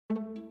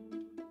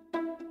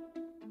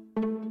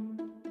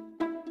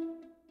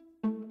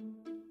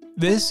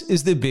This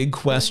is The Big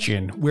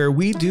Question, where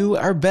we do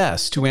our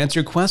best to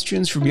answer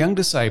questions from young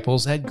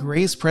disciples at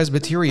Grace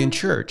Presbyterian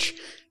Church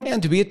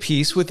and to be at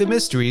peace with the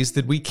mysteries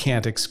that we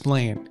can't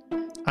explain.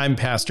 I'm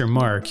Pastor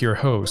Mark, your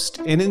host,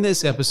 and in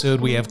this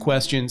episode we have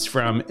questions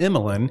from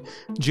Emmeline,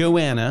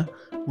 Joanna,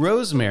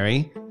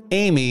 Rosemary,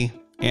 Aimee,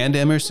 and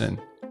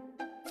Emerson.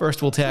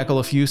 First, we'll tackle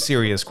a few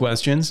serious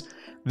questions,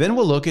 then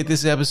we'll look at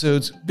this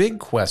episode's big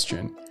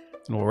question,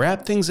 and we'll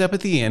wrap things up at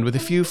the end with a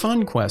few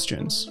fun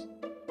questions.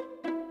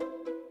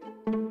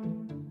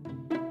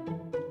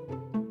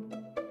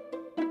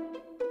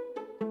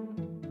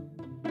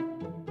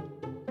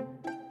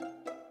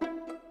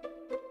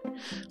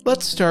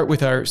 Let's start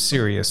with our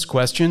serious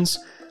questions.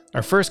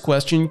 Our first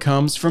question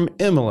comes from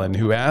Emmeline,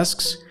 who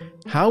asks,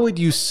 how would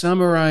you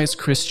summarize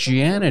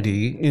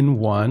Christianity in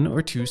one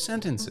or two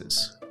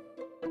sentences?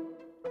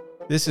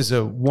 This is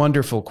a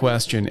wonderful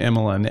question,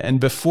 Emmeline, and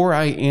before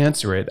I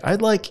answer it,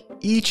 I'd like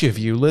each of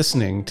you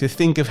listening to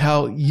think of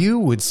how you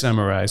would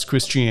summarize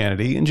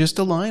Christianity in just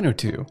a line or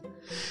two.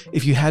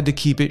 If you had to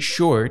keep it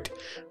short,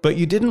 but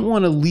you didn't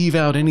want to leave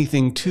out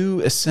anything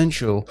too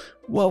essential,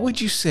 what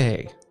would you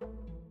say?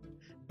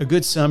 A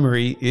good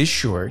summary is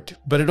short,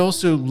 but it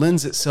also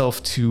lends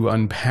itself to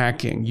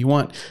unpacking. You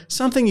want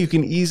something you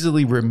can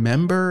easily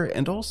remember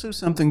and also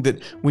something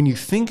that, when you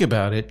think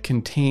about it,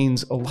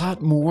 contains a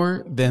lot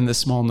more than the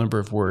small number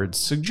of words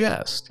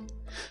suggest.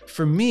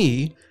 For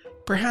me,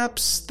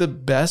 perhaps the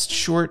best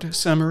short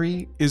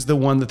summary is the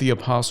one that the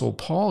Apostle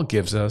Paul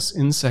gives us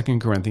in 2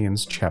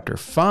 Corinthians chapter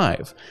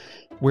 5.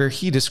 Where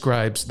he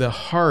describes the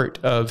heart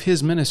of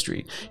his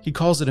ministry. He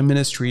calls it a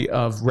ministry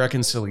of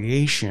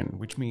reconciliation,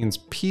 which means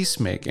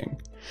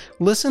peacemaking.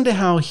 Listen to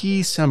how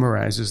he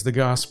summarizes the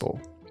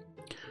gospel.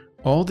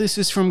 All this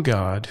is from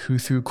God, who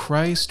through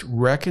Christ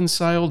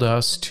reconciled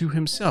us to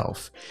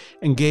himself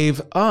and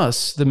gave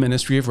us the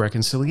ministry of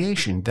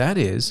reconciliation. That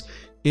is,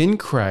 in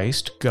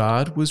Christ,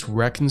 God was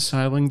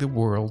reconciling the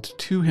world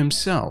to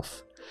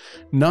himself,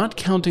 not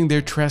counting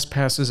their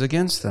trespasses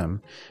against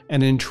them,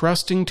 and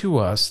entrusting to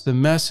us the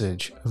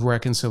message of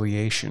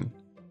reconciliation.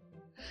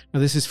 Now,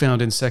 this is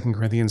found in 2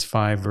 Corinthians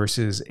 5,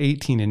 verses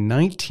 18 and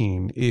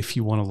 19, if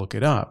you want to look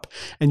it up.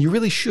 And you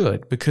really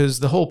should, because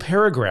the whole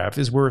paragraph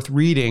is worth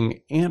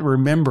reading and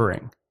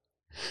remembering.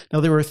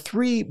 Now, there are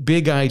three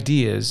big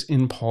ideas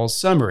in Paul's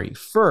summary.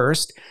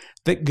 First,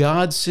 that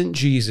God sent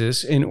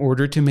Jesus in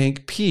order to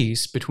make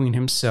peace between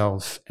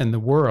himself and the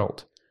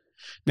world.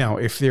 Now,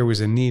 if there was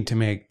a need to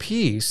make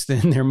peace,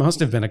 then there must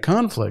have been a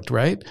conflict,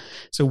 right?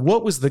 So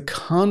what was the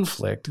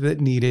conflict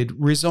that needed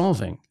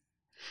resolving?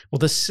 Well,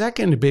 the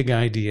second big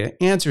idea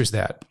answers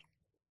that.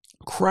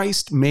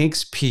 Christ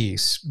makes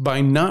peace by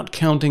not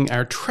counting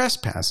our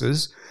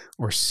trespasses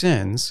or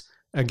sins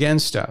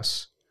against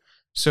us.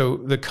 So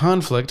the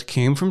conflict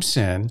came from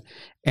sin,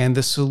 and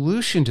the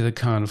solution to the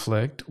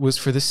conflict was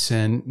for the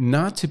sin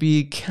not to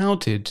be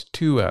counted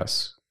to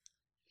us.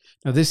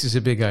 Now, this is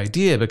a big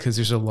idea because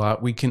there's a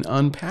lot we can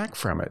unpack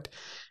from it.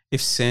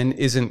 If sin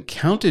isn't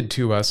counted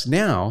to us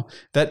now,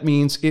 that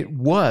means it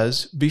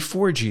was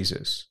before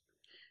Jesus.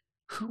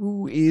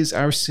 Who is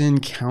our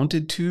sin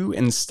counted to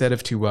instead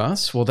of to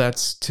us? Well,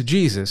 that's to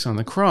Jesus on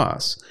the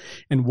cross.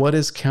 And what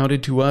is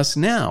counted to us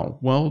now?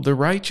 Well, the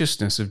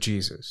righteousness of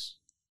Jesus.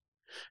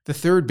 The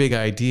third big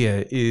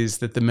idea is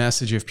that the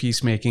message of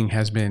peacemaking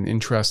has been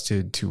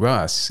entrusted to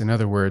us. In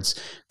other words,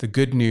 the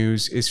good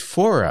news is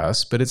for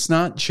us, but it's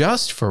not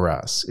just for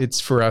us. It's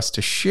for us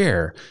to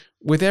share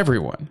with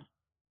everyone.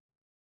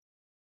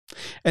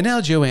 And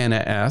now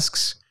Joanna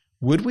asks,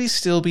 would we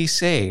still be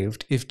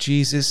saved if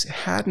Jesus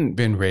hadn't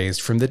been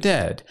raised from the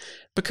dead?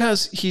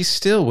 Because he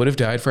still would have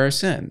died for our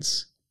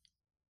sins.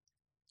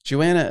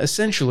 Joanna,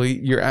 essentially,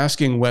 you're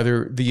asking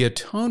whether the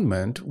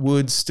atonement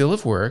would still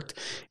have worked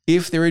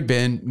if there had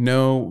been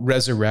no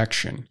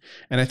resurrection.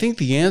 And I think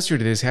the answer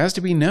to this has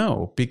to be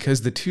no,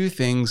 because the two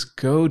things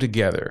go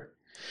together.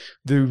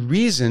 The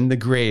reason the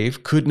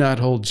grave could not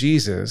hold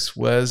Jesus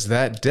was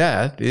that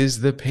death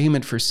is the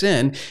payment for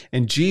sin,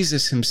 and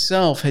Jesus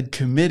himself had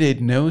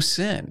committed no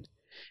sin.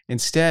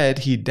 Instead,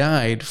 he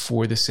died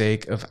for the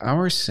sake of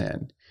our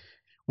sin.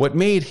 What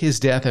made his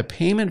death a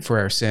payment for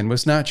our sin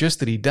was not just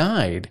that he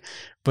died,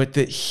 but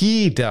that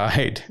he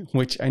died,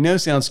 which I know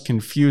sounds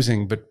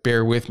confusing, but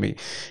bear with me.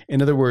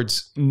 In other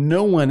words,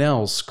 no one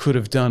else could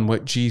have done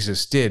what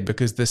Jesus did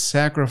because the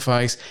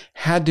sacrifice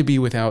had to be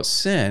without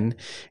sin,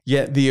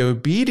 yet the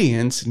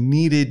obedience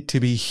needed to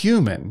be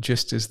human,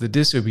 just as the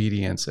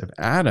disobedience of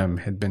Adam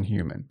had been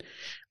human.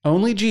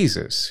 Only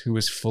Jesus, who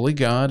was fully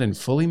God and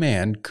fully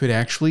man, could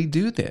actually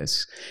do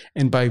this.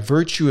 And by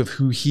virtue of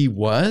who he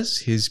was,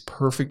 his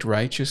perfect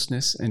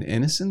righteousness and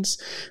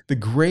innocence, the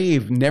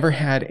grave never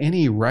had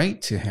any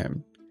right to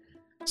him.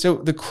 So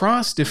the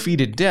cross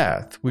defeated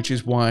death, which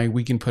is why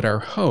we can put our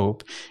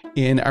hope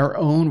in our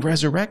own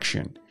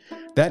resurrection.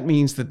 That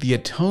means that the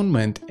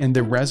atonement and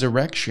the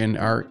resurrection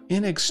are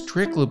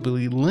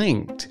inextricably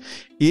linked.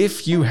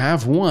 If you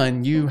have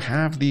one, you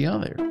have the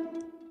other.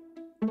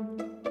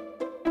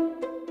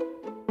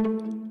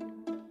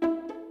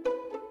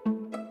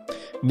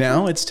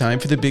 Now it's time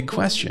for the big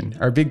question.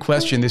 Our big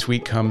question this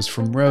week comes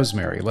from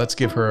Rosemary. Let's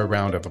give her a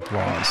round of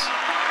applause.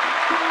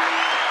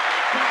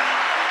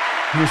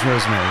 Here's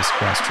Rosemary's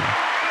question.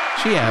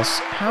 She asks,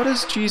 how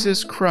does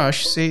Jesus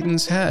crush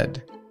Satan's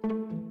head?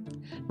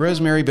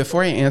 Rosemary,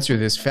 before I answer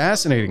this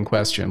fascinating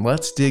question,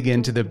 let's dig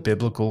into the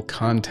biblical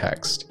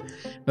context.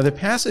 Now, the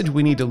passage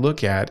we need to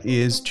look at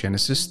is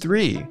Genesis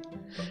 3.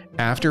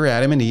 After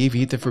Adam and Eve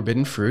eat the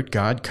forbidden fruit,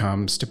 God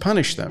comes to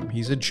punish them.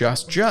 He's a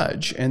just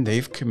judge, and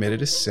they've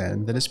committed a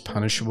sin that is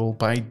punishable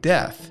by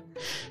death.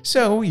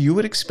 So you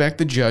would expect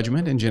the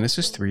judgment in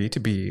Genesis 3 to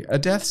be a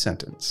death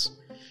sentence.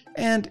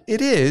 And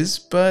it is,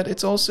 but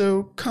it's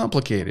also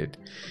complicated.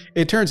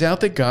 It turns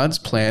out that God's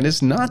plan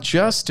is not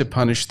just to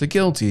punish the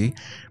guilty,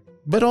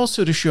 but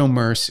also to show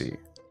mercy.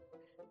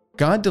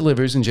 God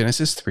delivers in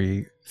Genesis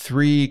 3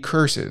 three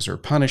curses or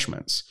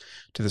punishments.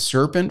 To the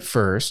serpent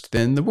first,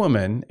 then the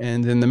woman,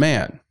 and then the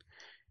man.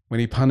 When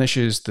he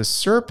punishes the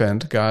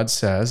serpent, God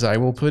says, I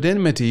will put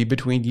enmity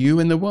between you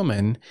and the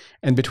woman,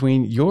 and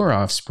between your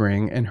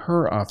offspring and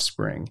her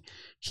offspring.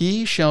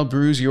 He shall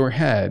bruise your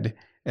head,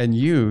 and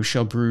you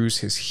shall bruise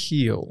his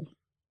heel.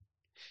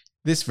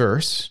 This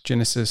verse,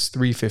 Genesis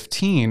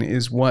 3:15,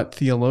 is what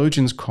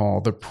theologians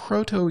call the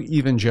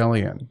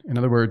proto-evangelion. In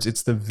other words,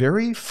 it's the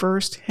very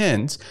first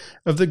hint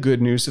of the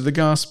good news of the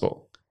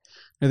gospel.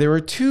 Now, there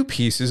are two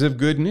pieces of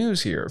good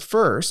news here.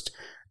 First,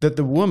 that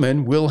the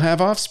woman will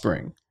have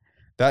offspring.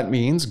 That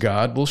means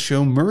God will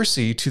show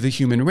mercy to the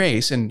human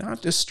race and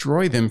not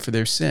destroy them for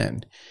their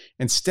sin.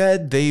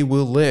 Instead, they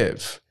will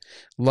live.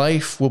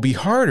 Life will be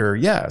harder,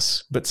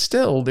 yes, but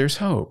still there's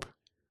hope.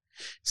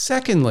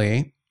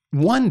 Secondly,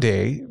 one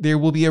day there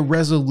will be a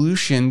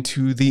resolution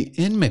to the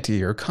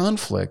enmity or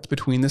conflict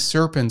between the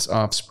serpent's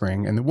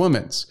offspring and the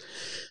woman's.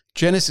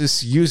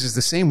 Genesis uses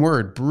the same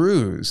word,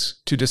 bruise,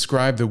 to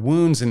describe the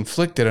wounds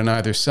inflicted on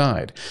either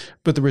side,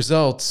 but the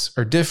results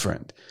are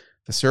different.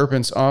 The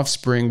serpent's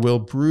offspring will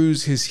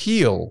bruise his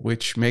heel,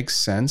 which makes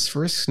sense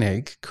for a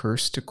snake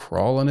cursed to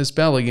crawl on his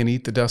belly and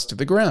eat the dust of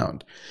the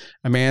ground.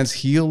 A man's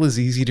heel is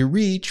easy to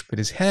reach, but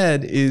his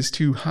head is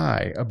too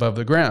high above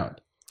the ground.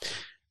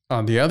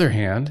 On the other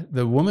hand,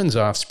 the woman's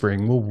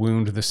offspring will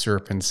wound the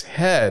serpent's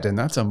head, and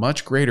that's a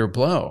much greater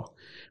blow.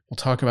 We'll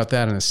talk about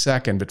that in a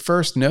second, but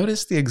first,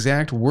 notice the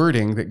exact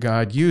wording that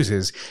God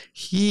uses.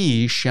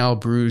 He shall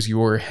bruise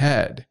your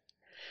head.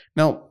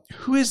 Now,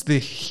 who is the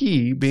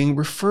he being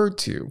referred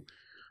to?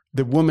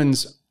 The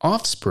woman's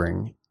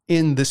offspring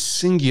in the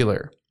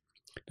singular.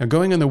 Now,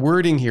 going on the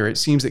wording here, it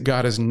seems that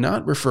God is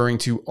not referring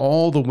to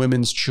all the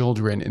women's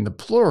children in the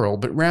plural,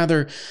 but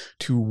rather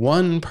to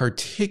one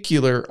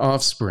particular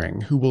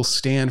offspring who will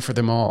stand for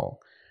them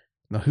all.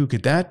 Now, who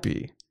could that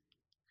be?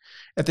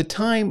 At the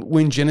time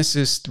when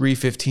Genesis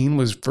 3:15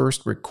 was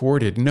first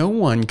recorded, no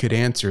one could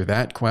answer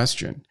that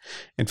question.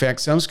 In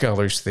fact, some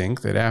scholars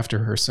think that after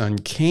her son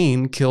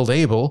Cain killed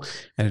Abel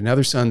and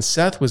another son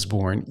Seth was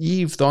born,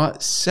 Eve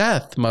thought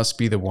Seth must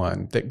be the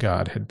one that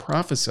God had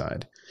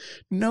prophesied.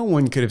 No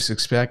one could have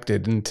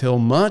suspected until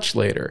much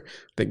later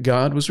that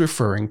God was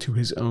referring to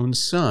his own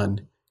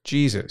son,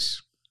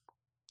 Jesus.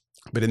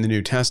 But in the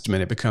New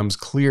Testament, it becomes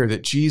clear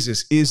that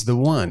Jesus is the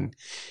one.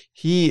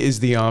 He is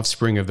the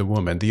offspring of the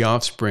woman, the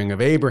offspring of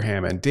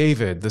Abraham and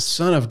David, the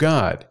Son of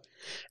God.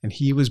 And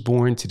he was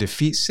born to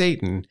defeat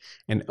Satan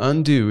and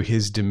undo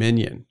his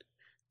dominion.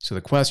 So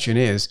the question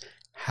is,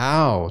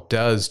 how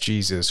does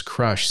Jesus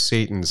crush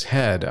Satan's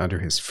head under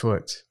his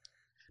foot?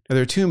 Now,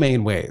 there are two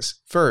main ways.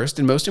 First,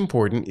 and most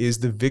important, is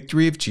the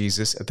victory of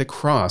Jesus at the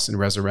cross and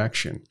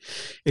resurrection.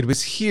 It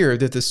was here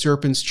that the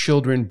serpent's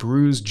children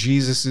bruised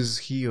Jesus'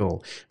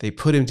 heel. They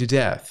put him to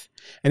death.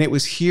 And it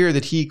was here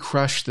that he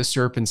crushed the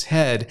serpent's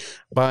head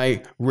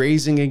by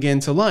raising again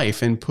to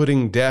life and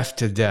putting death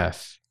to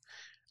death.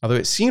 Although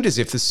it seemed as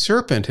if the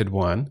serpent had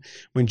won,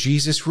 when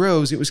Jesus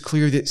rose, it was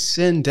clear that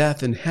sin,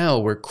 death, and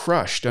hell were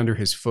crushed under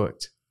his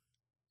foot.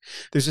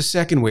 There's a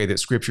second way that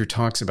Scripture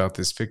talks about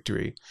this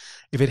victory.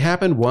 If it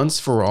happened once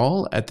for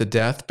all at the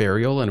death,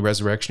 burial, and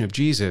resurrection of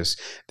Jesus,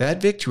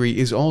 that victory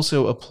is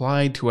also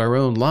applied to our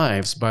own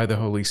lives by the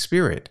Holy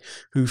Spirit,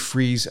 who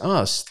frees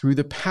us through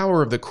the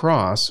power of the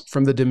cross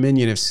from the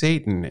dominion of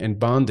Satan and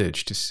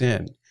bondage to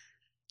sin.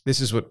 This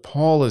is what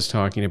Paul is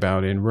talking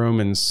about in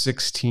Romans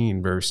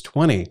 16, verse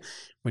 20,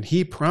 when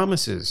he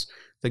promises,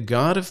 "The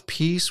God of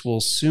peace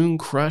will soon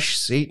crush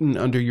Satan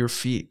under your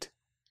feet."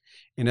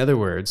 In other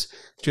words,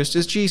 just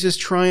as Jesus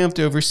triumphed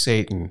over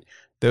Satan,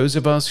 those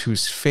of us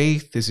whose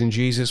faith is in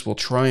Jesus will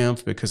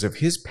triumph because of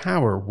his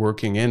power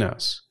working in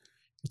us.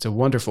 It's a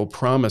wonderful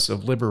promise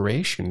of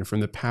liberation from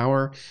the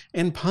power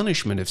and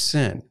punishment of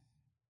sin.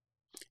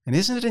 And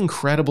isn't it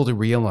incredible to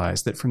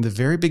realize that from the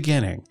very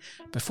beginning,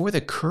 before the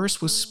curse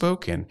was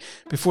spoken,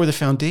 before the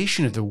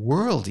foundation of the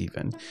world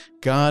even,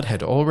 God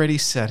had already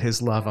set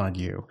his love on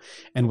you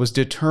and was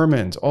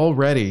determined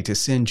already to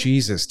send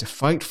Jesus to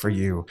fight for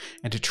you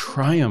and to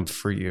triumph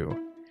for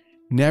you.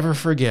 Never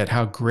forget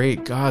how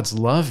great God's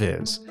love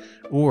is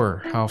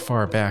or how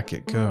far back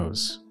it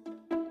goes.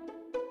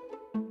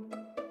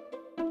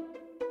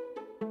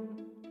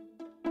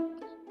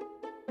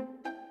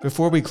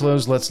 Before we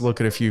close, let's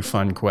look at a few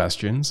fun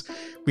questions.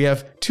 We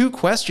have 2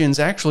 questions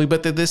actually,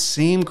 but they're the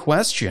same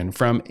question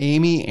from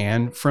Aimee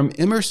and from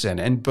Emerson,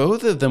 and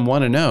both of them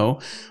want to know,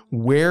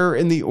 where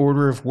in the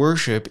order of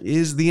worship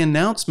is the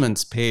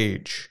announcements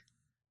page?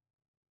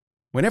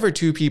 Whenever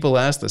 2 people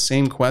ask the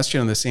same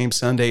question on the same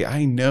Sunday,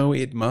 I know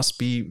it must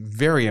be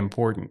very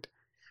important.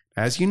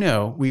 As you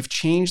know, we've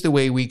changed the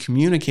way we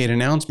communicate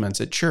announcements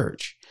at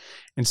church.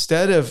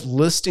 Instead of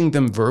listing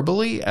them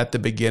verbally at the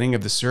beginning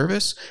of the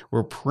service,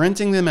 we're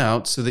printing them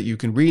out so that you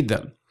can read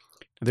them.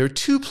 There are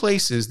 2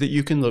 places that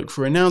you can look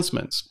for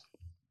announcements.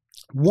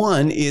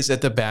 One is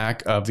at the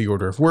back of the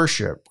order of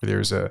worship, where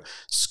there's a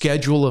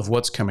schedule of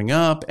what's coming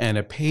up and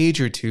a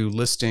page or 2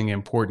 listing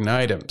important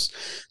items.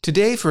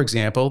 Today, for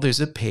example, there's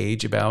a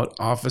page about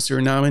officer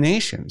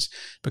nominations,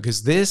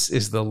 because this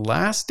is the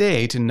last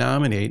day to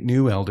nominate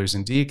new elders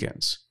and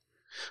deacons.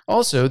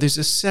 Also, there's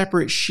a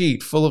separate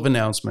sheet full of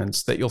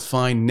announcements that you'll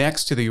find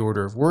next to the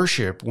order of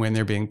worship when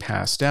they're being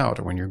passed out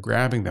or when you're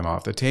grabbing them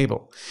off the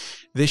table.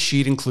 This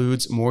sheet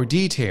includes more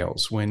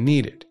details when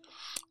needed.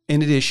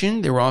 In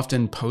addition, there are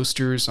often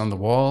posters on the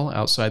wall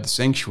outside the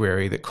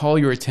sanctuary that call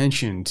your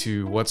attention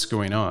to what's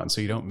going on so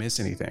you don't miss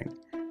anything.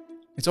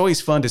 It's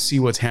always fun to see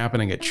what's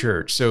happening at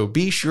church, so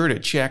be sure to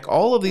check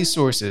all of these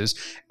sources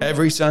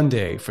every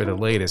Sunday for the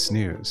latest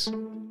news.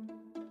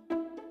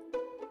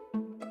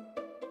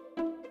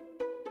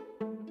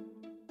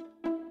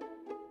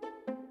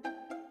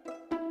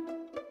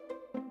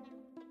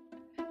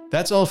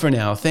 That's all for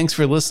now. Thanks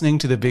for listening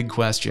to The Big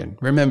Question.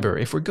 Remember,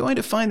 if we're going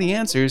to find the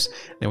answers,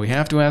 then we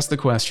have to ask the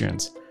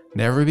questions.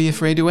 Never be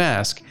afraid to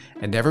ask,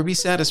 and never be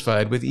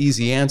satisfied with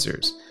easy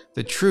answers.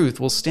 The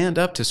truth will stand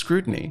up to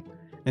scrutiny.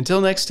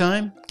 Until next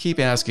time, keep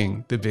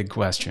asking the big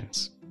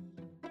questions.